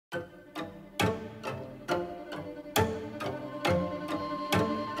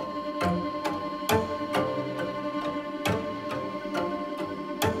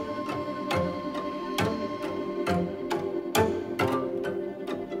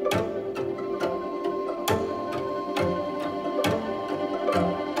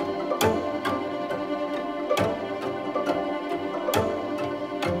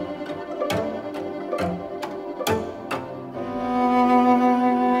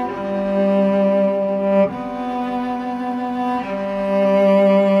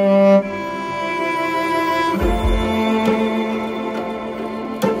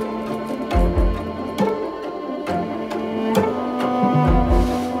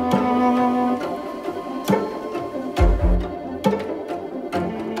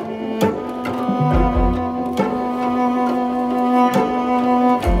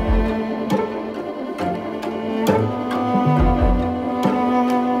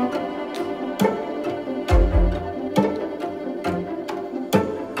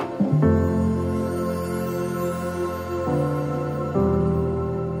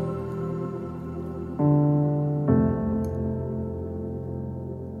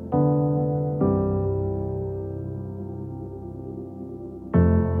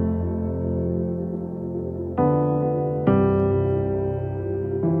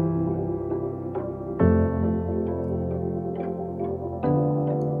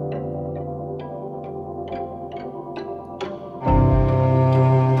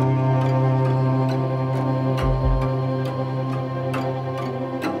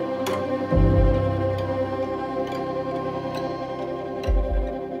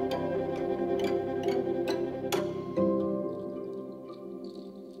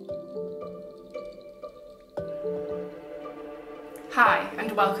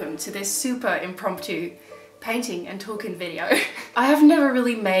and welcome to this super impromptu painting and talking video. I have never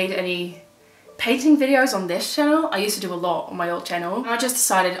really made any painting videos on this channel. I used to do a lot on my old channel. And I just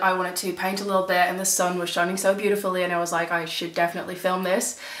decided I wanted to paint a little bit and the sun was shining so beautifully and I was like, I should definitely film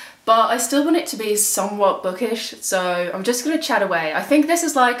this. But I still want it to be somewhat bookish, so I'm just gonna chat away. I think this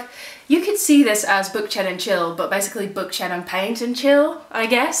is like, you could see this as book chat and chill, but basically book chat and paint and chill, I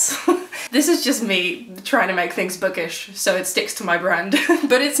guess. This is just me trying to make things bookish so it sticks to my brand,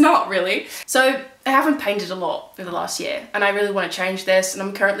 but it's not really. So I haven't painted a lot in the last year and I really want to change this, and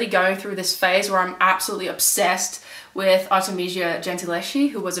I'm currently going through this phase where I'm absolutely obsessed with Artemisia Gentileschi,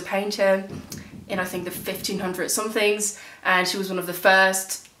 who was a painter in I think the 1500 somethings, and she was one of the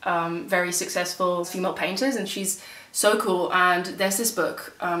first very successful female painters, and she's so cool. And there's this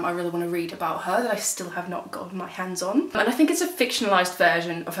book I really want to read about her that I still have not gotten my hands on, and I think it's a fictionalized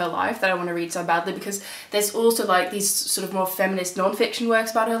version of her life that I want to read so badly, because there's also like these sort of more feminist non-fiction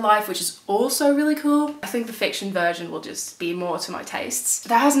works about her life, which is also really cool. I think the fiction version will just be more to my tastes.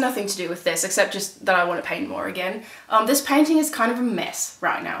 That has nothing to do with this except just that I want to paint more again. This painting is kind of a mess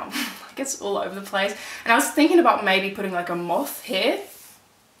right now. Like, it's all over the place, and I was thinking about maybe putting like a moth here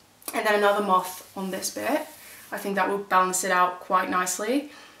and then another moth on this bit. I think that will balance it out quite nicely.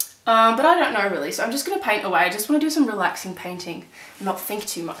 But I don't know really, so I'm just going to paint away. I just want to do some relaxing painting and not think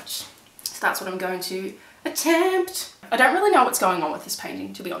too much. So that's what I'm going to attempt. I don't really know what's going on with this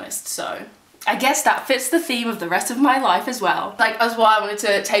painting, to be honest, so I guess that fits the theme of the rest of my life as well. Like, as well, I wanted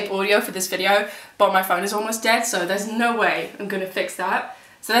to tape audio for this video, but my phone is almost dead, so there's no way I'm going to fix that.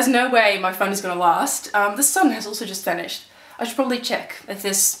 So there's no way my phone is going to last. The sun has also just finished. I should probably check if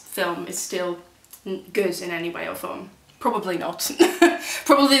this film is still good in any way or form. Probably not.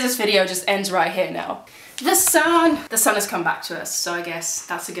 Probably this video just ends right here now. The sun has come back to us, so I guess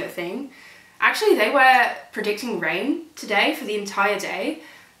that's a good thing. Actually, they were predicting rain today for the entire day,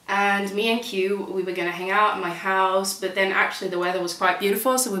 and me and Q, we were gonna hang out at my house, but then actually the weather was quite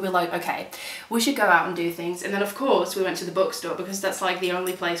beautiful, so we were like, okay, we should go out and do things. And then of course we went to the bookstore, because that's like the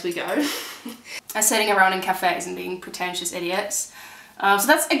only place we go. And sitting around in cafes and being pretentious idiots. So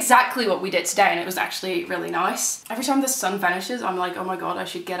that's exactly what we did today, and it was actually really nice. Every time the sun vanishes, I'm like, oh my god, I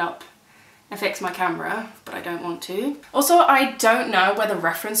should get up and fix my camera, but I don't want to. Also, I don't know where the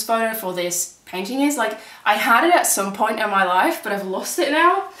reference photo for this painting is. Like, I had it at some point in my life, but I've lost it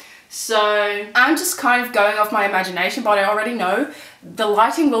now. So I'm just kind of going off my imagination, but I already know the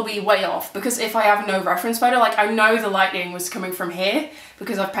lighting will be way off, because if I have no reference photo, like, I know the lighting was coming from here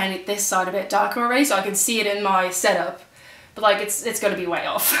because I've painted this side a bit darker already, so I can see it in my setup. But like, it's gonna be way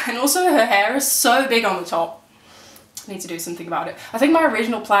off. And also her hair is so big on the top. I need to do something about it. I think my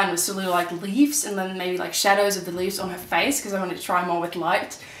original plan was to do like leaves and then maybe like shadows of the leaves on her face, because I wanted to try more with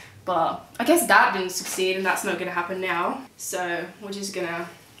light. But I guess that didn't succeed, and that's not gonna happen now. So we're just gonna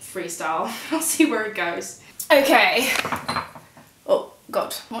freestyle. I'll see where it goes. Okay. Oh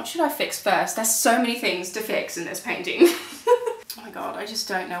god, what should I fix first? There's so many things to fix in this painting. Oh my god, I just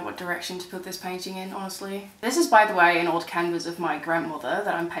don't know what direction to put this painting in, honestly. This is, by the way, an old canvas of my grandmother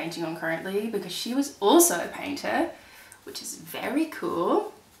that I'm painting on currently, because she was also a painter, which is very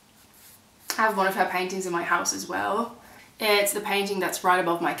cool. I have one of her paintings in my house as well. It's the painting that's right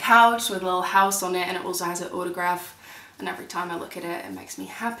above my couch with a little house on it, and it also has an autograph, and every time I look at it, it makes me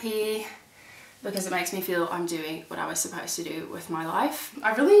happy, because it makes me feel I'm doing what I was supposed to do with my life.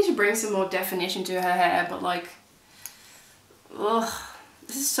 I really need to bring some more definition to her hair, but like, ugh,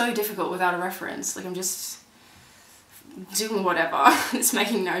 this is so difficult without a reference. Like, I'm just doing whatever. It's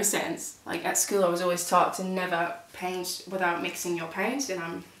making no sense. Like, at school I was always taught to never paint without mixing your paint, and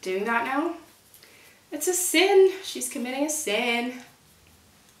I'm doing that now. It's a sin. She's committing a sin.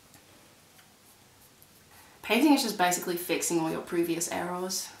 Painting is just basically fixing all your previous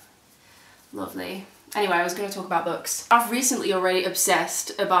errors. Lovely. Anyway, I was going to talk about books. I've recently already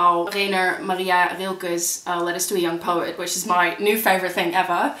obsessed about Rainer Maria Rilke's Letters to a Young Poet, which is my new favourite thing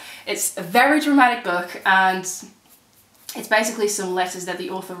ever. It's a very dramatic book, and it's basically some letters that the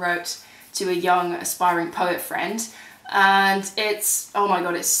author wrote to a young aspiring poet friend. And it's, oh my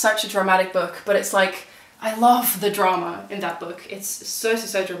god, it's such a dramatic book, but it's like, I love the drama in that book. It's so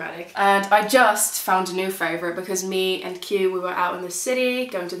dramatic. And I just found a new favourite, because me and Q, we were out in the city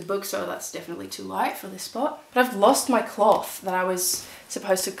going to the bookstore. That's definitely too light for this spot. But I've lost my cloth that I was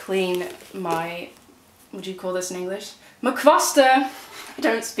supposed to clean my, what do you call this in English? My kvaster. I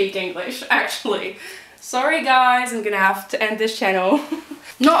don't speak English, actually. Sorry guys, I'm gonna have to end this channel.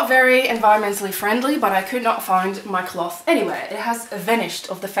 Not very environmentally friendly, but I could not find my cloth anywhere. It has vanished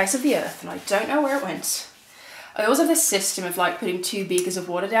off the face of the earth, and I don't know where it went. I also have this system of like putting 2 beakers of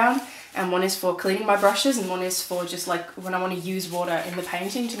water down, and one is for cleaning my brushes and one is for just like when I want to use water in the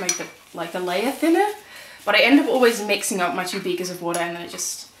painting to make the layer thinner. But I end up always mixing up my 2 beakers of water, and then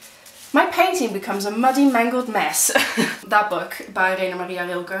my painting becomes a muddy, mangled mess. That book by Rainer Maria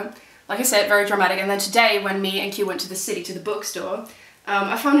Rilke, like I said, very dramatic. And then today, when me and Q went to the city, to the bookstore,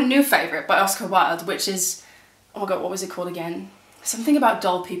 I found a new favourite by Oscar Wilde, which is, oh my god, what was it called again? Something about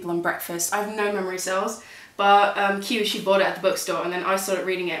dull people and breakfast. I have no memory cells, but Q, she bought it at the bookstore, and then I started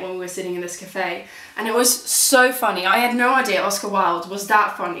reading it when we were sitting in this cafe, and it was so funny. I had no idea Oscar Wilde was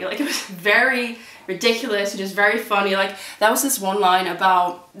that funny. Like, it was very ridiculous and just very funny. Like, there was this one line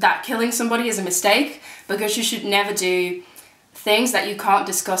about that killing somebody is a mistake because you should never do things that you can't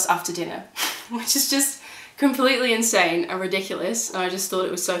discuss after dinner, which is just completely insane and ridiculous, and I just thought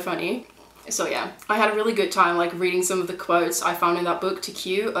it was so funny. So yeah, I had a really good time like reading some of the quotes I found in that book to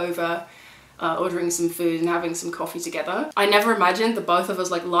Q over ordering some food and having some coffee together. I never imagined the both of us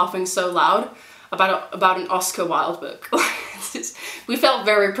like laughing so loud about an Oscar Wilde book. We felt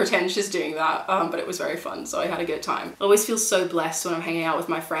very pretentious doing that, but it was very fun, so I had a good time. I always feel so blessed when I'm hanging out with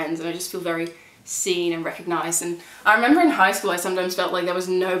my friends, and I just feel very seen and recognized. And I remember in high school I sometimes felt like there was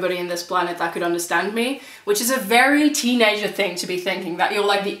nobody in this planet that could understand me, which is a very teenager thing to be thinking, that you're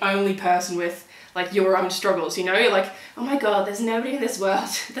like the only person with like your own struggles, you know? You're like, oh my god, there's nobody in this world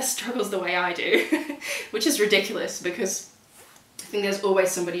that struggles the way I do. Which is ridiculous, because I think there's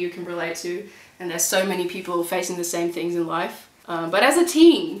always somebody you can relate to, and there's so many people facing the same things in life. But as a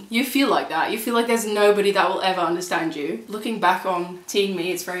teen, you feel like that. You feel like there's nobody that will ever understand you. Looking back on teen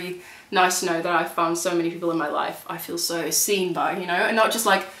me, it's very nice to know that I've found so many people in my life I feel so seen by, you know? And not just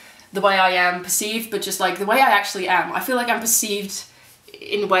like the way I am perceived, but just like the way I actually am. I feel like I'm perceived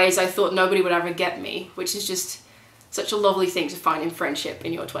in ways I thought nobody would ever get me, which is just such a lovely thing to find in friendship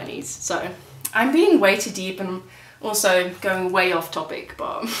in your 20s. So I'm being way too deep and also going way off topic,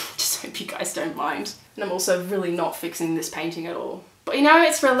 but just hope you guys don't mind. And I'm also really not fixing this painting at all. But you know,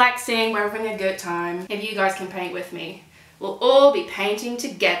 it's relaxing, we're having a good time. If you guys can paint with me, we'll all be painting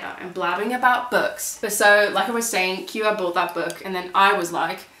together and blabbing about books. But so, like I was saying, Q bought that book, and then I was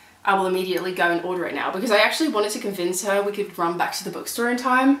like, I will immediately go and order it now, because I actually wanted to convince her we could run back to the bookstore in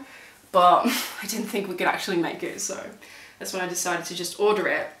time, but I didn't think we could actually make it, so that's when I decided to just order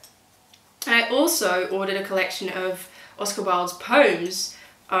it. And I also ordered a collection of Oscar Wilde's poems,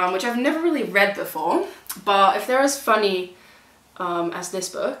 which I've never really read before, but if they're as funny as this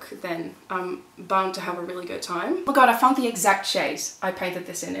book, then I'm bound to have a really good time. Oh god, I found the exact shades I painted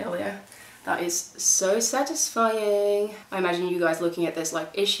this in earlier. That is so satisfying. I imagine you guys looking at this like,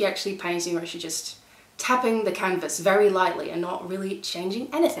 is she actually painting, or is she just tapping the canvas very lightly and not really changing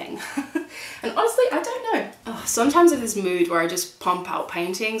anything? And honestly, I don't know. Oh, sometimes in this mood where I just pump out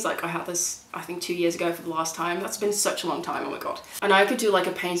paintings, like I had this, I think 2 years ago for the last time. That's been such a long time, oh my god. And I could do like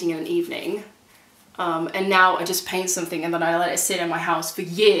a painting in an evening, and now I just paint something and then I let it sit in my house for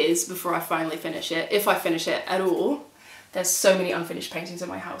years before I finally finish it, if I finish it at all. There's so many unfinished paintings in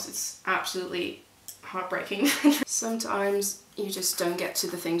my house, it's absolutely heartbreaking. Sometimes you just don't get to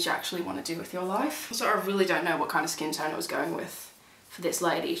the things you actually want to do with your life. So I really don't know what kind of skin tone I was going with for this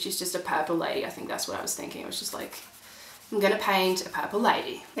lady. She's just a purple lady, I think that's what I was thinking. It was just like, I'm gonna paint a purple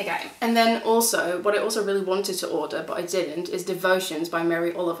lady. Okay. And then also, what I also really wanted to order, but I didn't, is Devotions by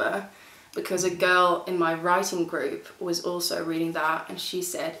Mary Oliver, because a girl in my writing group was also reading that, and she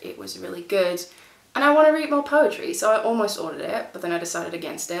said it was really good. And I want to read more poetry, so I almost ordered it, but then I decided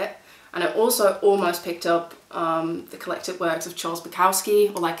against it. And I also almost picked up the collected works of Charles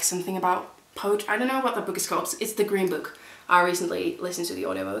Bukowski, or like something about poetry. I don't know what the book is called. It's the Green Book. I recently listened to the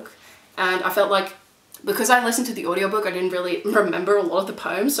audiobook, and I felt like, because I listened to the audiobook, I didn't really remember a lot of the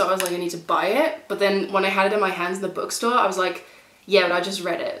poems, so I was like, I need to buy it. But then when I had it in my hands in the bookstore, I was like, yeah, but I just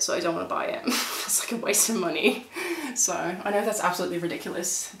read it, so I don't want to buy it. It's like a waste of money. So I know that's absolutely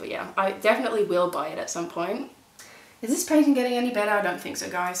ridiculous, but yeah, I definitely will buy it at some point. Is this painting getting any better? I don't think so,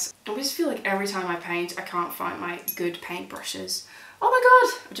 guys. I just feel like every time I paint, I can't find my good paintbrushes. Oh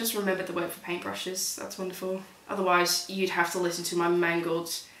my god! I just remembered the word for paintbrushes. That's wonderful. Otherwise, you'd have to listen to my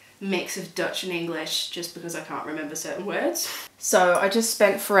mangled mix of Dutch and English just because I can't remember certain words. So I just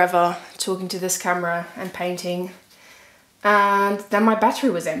spent forever talking to this camera and painting, and then my battery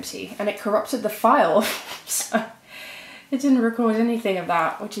was empty and it corrupted the file. So it didn't record anything of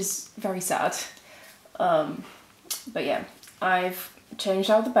that, which is very sad. But yeah, I've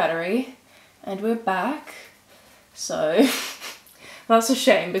changed out the battery and we're back. So that's a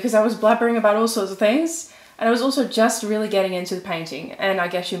shame, because I was blabbering about all sorts of things, and I was also just really getting into the painting, and I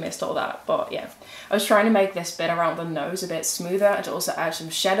guess you missed all that. But yeah, I was trying to make this bit around the nose a bit smoother and to also add some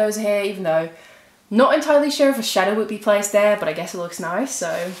shadows here, even though Not entirely sure if a shadow would be placed there, but I guess it looks nice,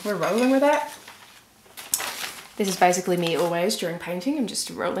 so we're rolling with it. This is basically me always during painting, I'm just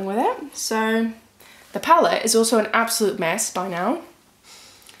rolling with it. So the palette is also an absolute mess by now.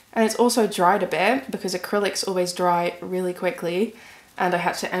 And it's also dried a bit because acrylics always dry really quickly, and I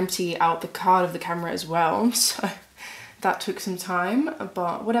had to empty out the card of the camera as well, so that took some time,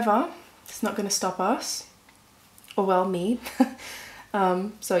 but whatever, it's not going to stop us, or well, me.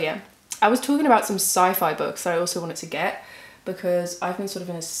 So yeah, I was talking about some sci-fi books that I also wanted to get because I've been sort of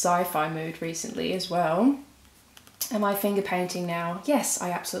in a sci-fi mood recently as well. Am I finger painting now? Yes,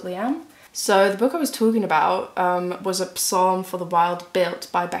 I absolutely am. So the book I was talking about was A Psalm for the Wild Built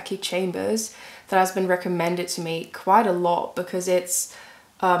by Becky Chambers that has been recommended to me quite a lot because it's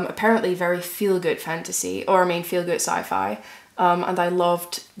apparently very feel-good fantasy, or I mean feel-good sci-fi, and I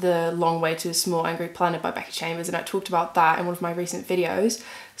loved The Long Way to a Small Angry Planet by Becky Chambers, and I talked about that in one of my recent videos.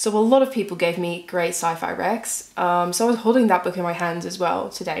 So a lot of people gave me great sci-fi recs, so I was holding that book in my hands as well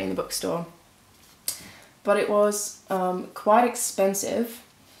today in the bookstore. But it was quite expensive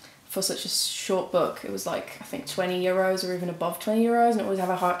for such a short book. It was like, I think 20 euros or even above 20 euros, and I always have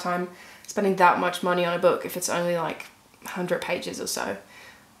a hard time spending that much money on a book if it's only like 100 pages or so.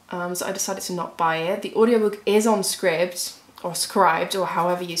 So I decided to not buy it. The audiobook is on scribd, or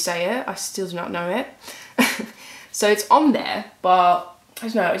however you say it. I still do not know it. So it's on there, but I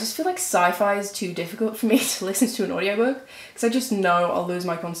don't know, I just feel like sci-fi is too difficult for me to listen to an audiobook because I just know I'll lose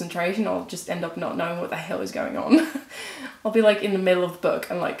my concentration. I'll just end up not knowing what the hell is going on. I'll be like in the middle of the book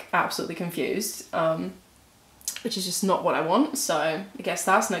and like absolutely confused, which is just not what I want. So I guess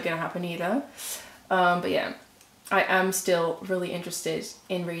that's not going to happen either. But yeah, I am still really interested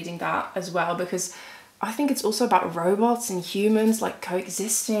in reading that as well because I think it's also about robots and humans like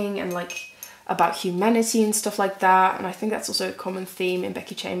coexisting and like about humanity and stuff like that, and I think that's also a common theme in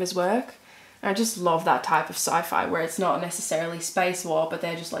Becky Chambers' work. And I just love that type of sci-fi where it's not necessarily space war, but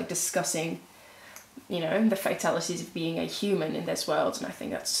they're just like discussing, you know, the fatalities of being a human in this world, and I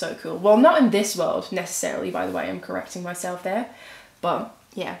think that's so cool. Well, not in this world necessarily, by the way, I'm correcting myself there, but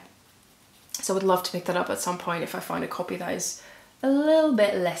yeah. So I would love to pick that up at some point if I find a copy that is a little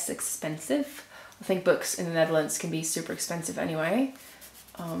bit less expensive. I think books in the Netherlands can be super expensive anyway.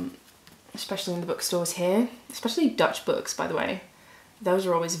 Especially in the bookstores here, especially Dutch books, by the way. Those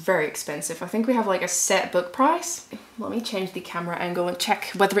are always very expensive. I think we have like a set book price. Let me change the camera angle and check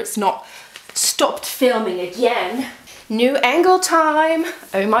whether it's not stopped filming again. New angle time!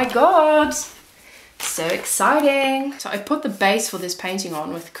 Oh my god! So exciting! So I put the base for this painting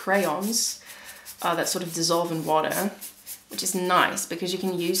on with crayons that sort of dissolve in water, which is nice because you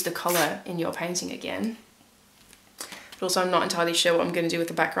can use the colour in your painting again. But also I'm not entirely sure what I'm going to do with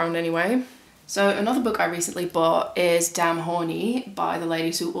the background anyway. So another book I recently bought is Damn Horny by the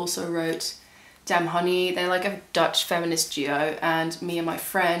ladies who also wrote Damn Honey. They're like a Dutch feminist duo, and me and my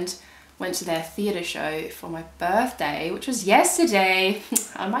friend went to their theatre show for my birthday, which was yesterday.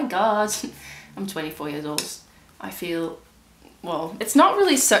 Oh my god, I'm 24 years old. I feel, well, it's not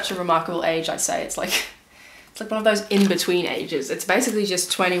really such a remarkable age, I'd say. It's like one of those in-between ages. It's basically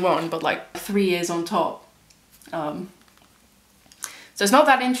just 21, but like 3 years on top. So it's not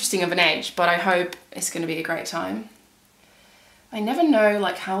that interesting of an age, but I hope it's going to be a great time. I never know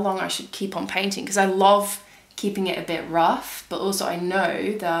like how long I should keep on painting because I love keeping it a bit rough, but also I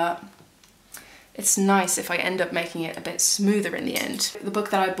know that it's nice if I end up making it a bit smoother in the end. The book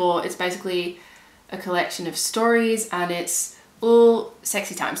that I bought is basically a collection of stories, and it's all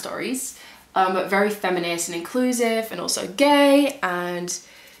sexy time stories, but very feminist and inclusive and also gay, and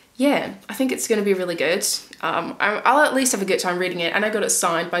yeah, I think it's going to be really good. I'll at least have a good time reading it, and I got it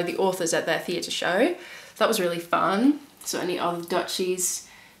signed by the authors at their theatre show. So that was really fun. So any other Dutchies,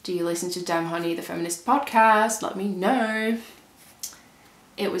 do you listen to Damn Honey, the feminist podcast? Let me know.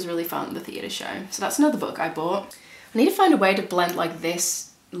 It was really fun, the theatre show. So that's another book I bought. I need to find a way to blend like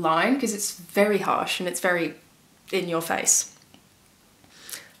this line because it's very harsh and it's very in your face.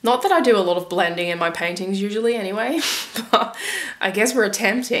 Not that I do a lot of blending in my paintings usually anyway, but I guess we're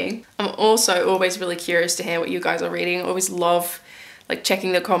attempting. I'm also always really curious to hear what you guys are reading. I always love like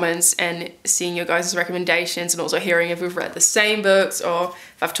checking the comments and seeing your guys' recommendations, and also hearing if we've read the same books or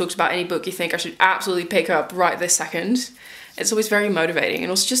if I've talked about any book you think I should absolutely pick up right this second. It's always very motivating, and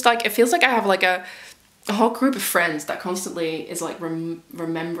also just like, it feels like I have like a whole group of friends that constantly is like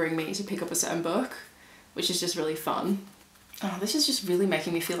remembering me to pick up a certain book, which is just really fun. Oh, this is just really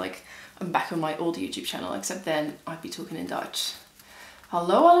making me feel like I'm back on my old YouTube channel, except then I'd be talking in Dutch.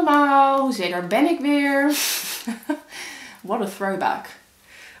 Hallo allemaal, daar ben ik weer. What a throwback.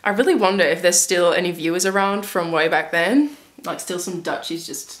 I really wonder if there's still any viewers around from way back then. Like still some Dutchies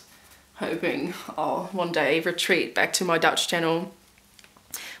just hoping I'll one day retreat back to my Dutch channel,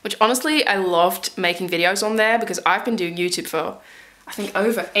 which honestly I loved making videos on there because I've been doing YouTube for I think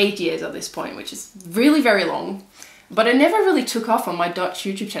over 8 years at this point, which is really very long, but it never really took off on my Dutch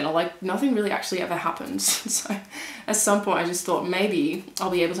YouTube channel. Like nothing really actually ever happened. So at some point I just thought maybe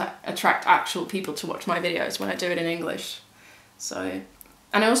I'll be able to attract actual people to watch my videos when I do it in English. So,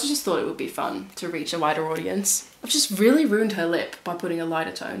 and I also just thought it would be fun to reach a wider audience. I've just really ruined her lip by putting a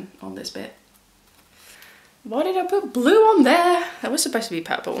lighter tone on this bit. Why did I put blue on there? That was supposed to be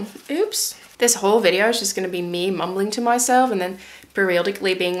purple. Oops. This whole video is just going to be me mumbling to myself and then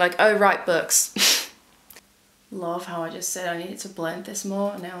periodically being like, oh, write books. Love how I just said I needed to blend this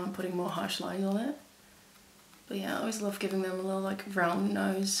more and now I'm putting more harsh lines on it. But yeah, I always love giving them a little like round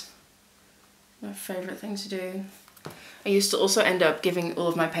nose. My favourite thing to do. I used to also end up giving all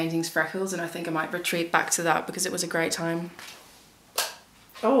of my paintings freckles, and I think I might retreat back to that because it was a great time.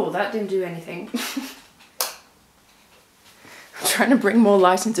 Oh, that didn't do anything. I'm trying to bring more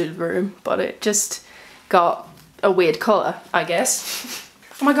light into the room, but it just got a weird colour, I guess.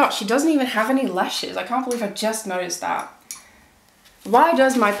 Oh my gosh, she doesn't even have any lashes. I can't believe I just noticed that. Why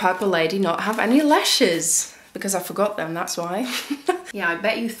does my purple lady not have any lashes? Because I forgot them, that's why. Yeah, I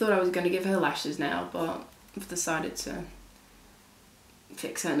bet you thought I was going to give her lashes now, but I've decided to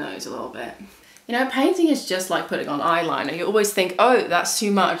fix her nose a little bit. You know, painting is just like putting on eyeliner. You always think, oh, that's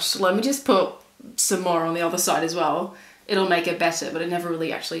too much, so let me just put some more on the other side as well. It'll make it better, but it never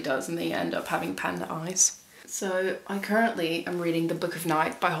really actually does, and then you end up having panda eyes. So I currently am reading The Book of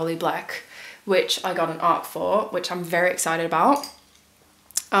Night by Holly Black, which I got an ARC for, which I'm very excited about.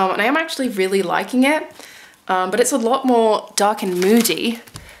 And I am actually really liking it, but it's a lot more dark and moody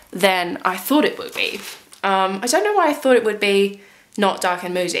than I thought it would be. I don't know why I thought it would be not dark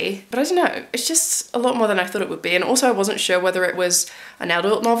and moody, but I don't know, it's just a lot more than I thought it would be. And also I wasn't sure whether it was an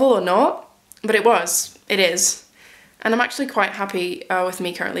adult novel or not, but it is. And I'm actually quite happy with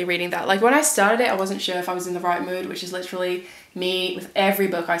me currently reading that. Like when I started it, I wasn't sure if I was in the right mood, which is literally me with every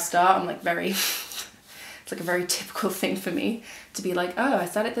book I start. I'm like very, it's like a very typical thing for me to be like, oh, I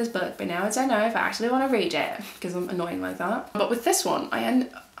started this book, but now I don't know if I actually want to read it because I'm annoying like that. But with this one,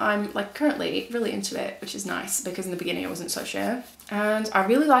 I'm like currently really into it, which is nice because in the beginning I wasn't so sure. And I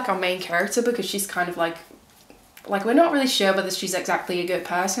really like our main character because she's kind of like we're not really sure whether she's exactly a good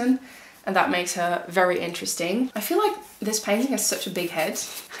person, and that makes her very interesting. I feel like this painting has such a big head.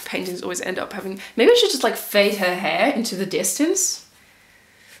 Paintings always end up having, maybe I should just like fade her hair into the distance.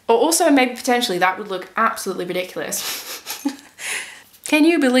 Or also maybe potentially that would look absolutely ridiculous. Can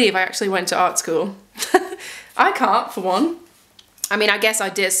you believe I actually went to art school? I can't, for one. I mean, I guess I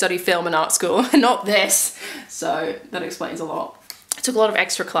did study film in art school, not this, so that explains a lot. I took a lot of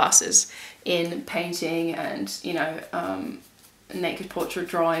extra classes in painting and, you know, naked portrait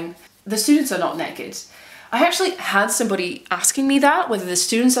drawing. The students are not naked. I actually had somebody asking me that, whether the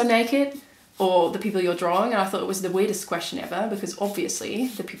students are naked or the people you're drawing, and I thought it was the weirdest question ever because obviously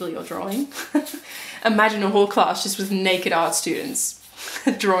the people you're drawing. Imagine a whole class just with naked art students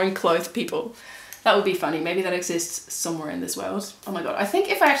drawing clothed people. That would be funny. Maybe that exists somewhere in this world. Oh my god. I think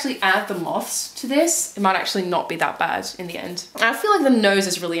if I actually add the moths to this, it might actually not be that bad in the end. I feel like the nose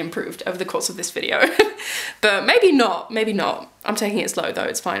has really improved over the course of this video. But maybe not. Maybe not. I'm taking it slow though.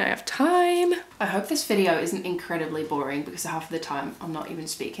 It's fine. I have time. I hope this video isn't incredibly boring because half of the time I'm not even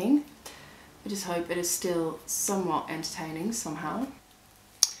speaking. I just hope it is still somewhat entertaining somehow.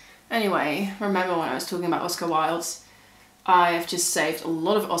 Anyway, remember when I was talking about Oscar Wilde's? I have just saved a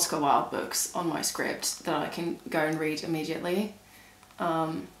lot of Oscar Wilde books on my script that I can go and read immediately.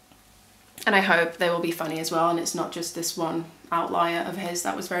 And I hope they will be funny as well, and it's not just this one outlier of his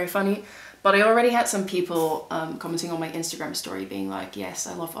that was very funny. But I already had some people commenting on my Instagram story being like, yes,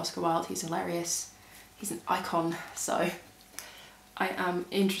 I love Oscar Wilde, he's hilarious, he's an icon. So I am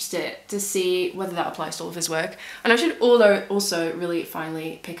interested to see whether that applies to all of his work. And I should also really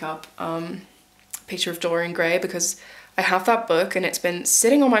finally pick up Picture of Dorian Gray because I have that book and it's been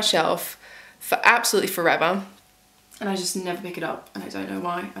sitting on my shelf for absolutely forever and I just never pick it up, and I don't know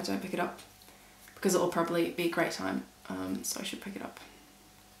why I don't pick it up because it'll probably be a great time, so I should pick it up.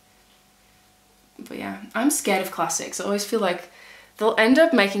 But yeah, I'm scared of classics. I always feel like they'll end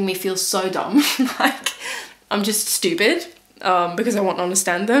up making me feel so dumb, like I'm just stupid because I won't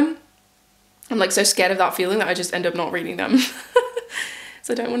understand them. I'm like so scared of that feeling that I just end up not reading them.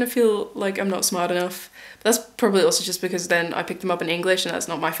 So I don't want to feel like I'm not smart enough. But that's probably also just because then I picked them up in English and that's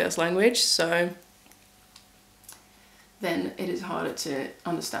not my first language, so then it is harder to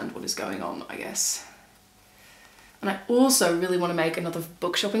understand what is going on, I guess. And I also really want to make another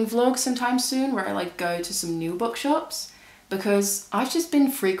book shopping vlog sometime soon where I like go to some new bookshops because I've just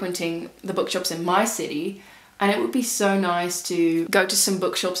been frequenting the bookshops in my city, and it would be so nice to go to some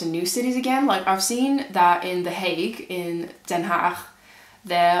bookshops in new cities again. Like I've seen that in The Hague, in Den Haag,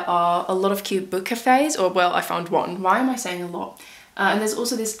 there are a lot of cute book cafes, or well, I found one. Why am I saying a lot? And there's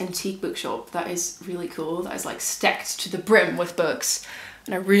also this antique bookshop that is really cool, that is like stacked to the brim with books.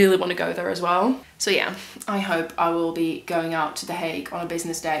 And I really want to go there as well. So yeah, I hope I will be going out to The Hague on a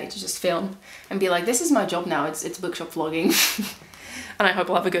business day to just film and be like, this is my job now, it's bookshop vlogging. And I hope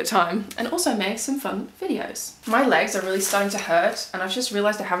I'll have a good time and also make some fun videos. My legs are really starting to hurt, and I've just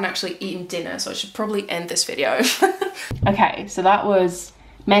realized I haven't actually eaten dinner, so I should probably end this video. Okay, so that was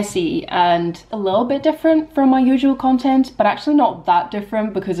messy and a little bit different from my usual content, but actually not that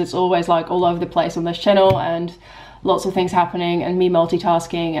different because it's always like all over the place on this channel and lots of things happening and me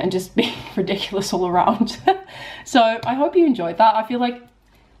multitasking and just being ridiculous all around. So I hope you enjoyed that. I feel like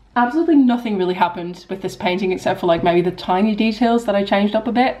absolutely nothing really happened with this painting except for like maybe the tiny details that I changed up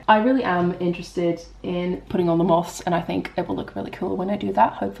a bit. I really am interested in putting on the moths, and I think it will look really cool when I do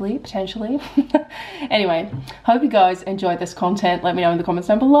that, hopefully, potentially. Anyway, hope you guys enjoyed this content. Let me know in the comments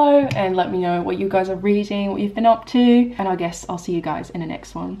down below and let me know what you guys are reading, what you've been up to, and I guess I'll see you guys in the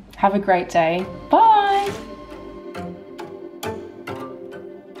next one. Have a great day. Bye!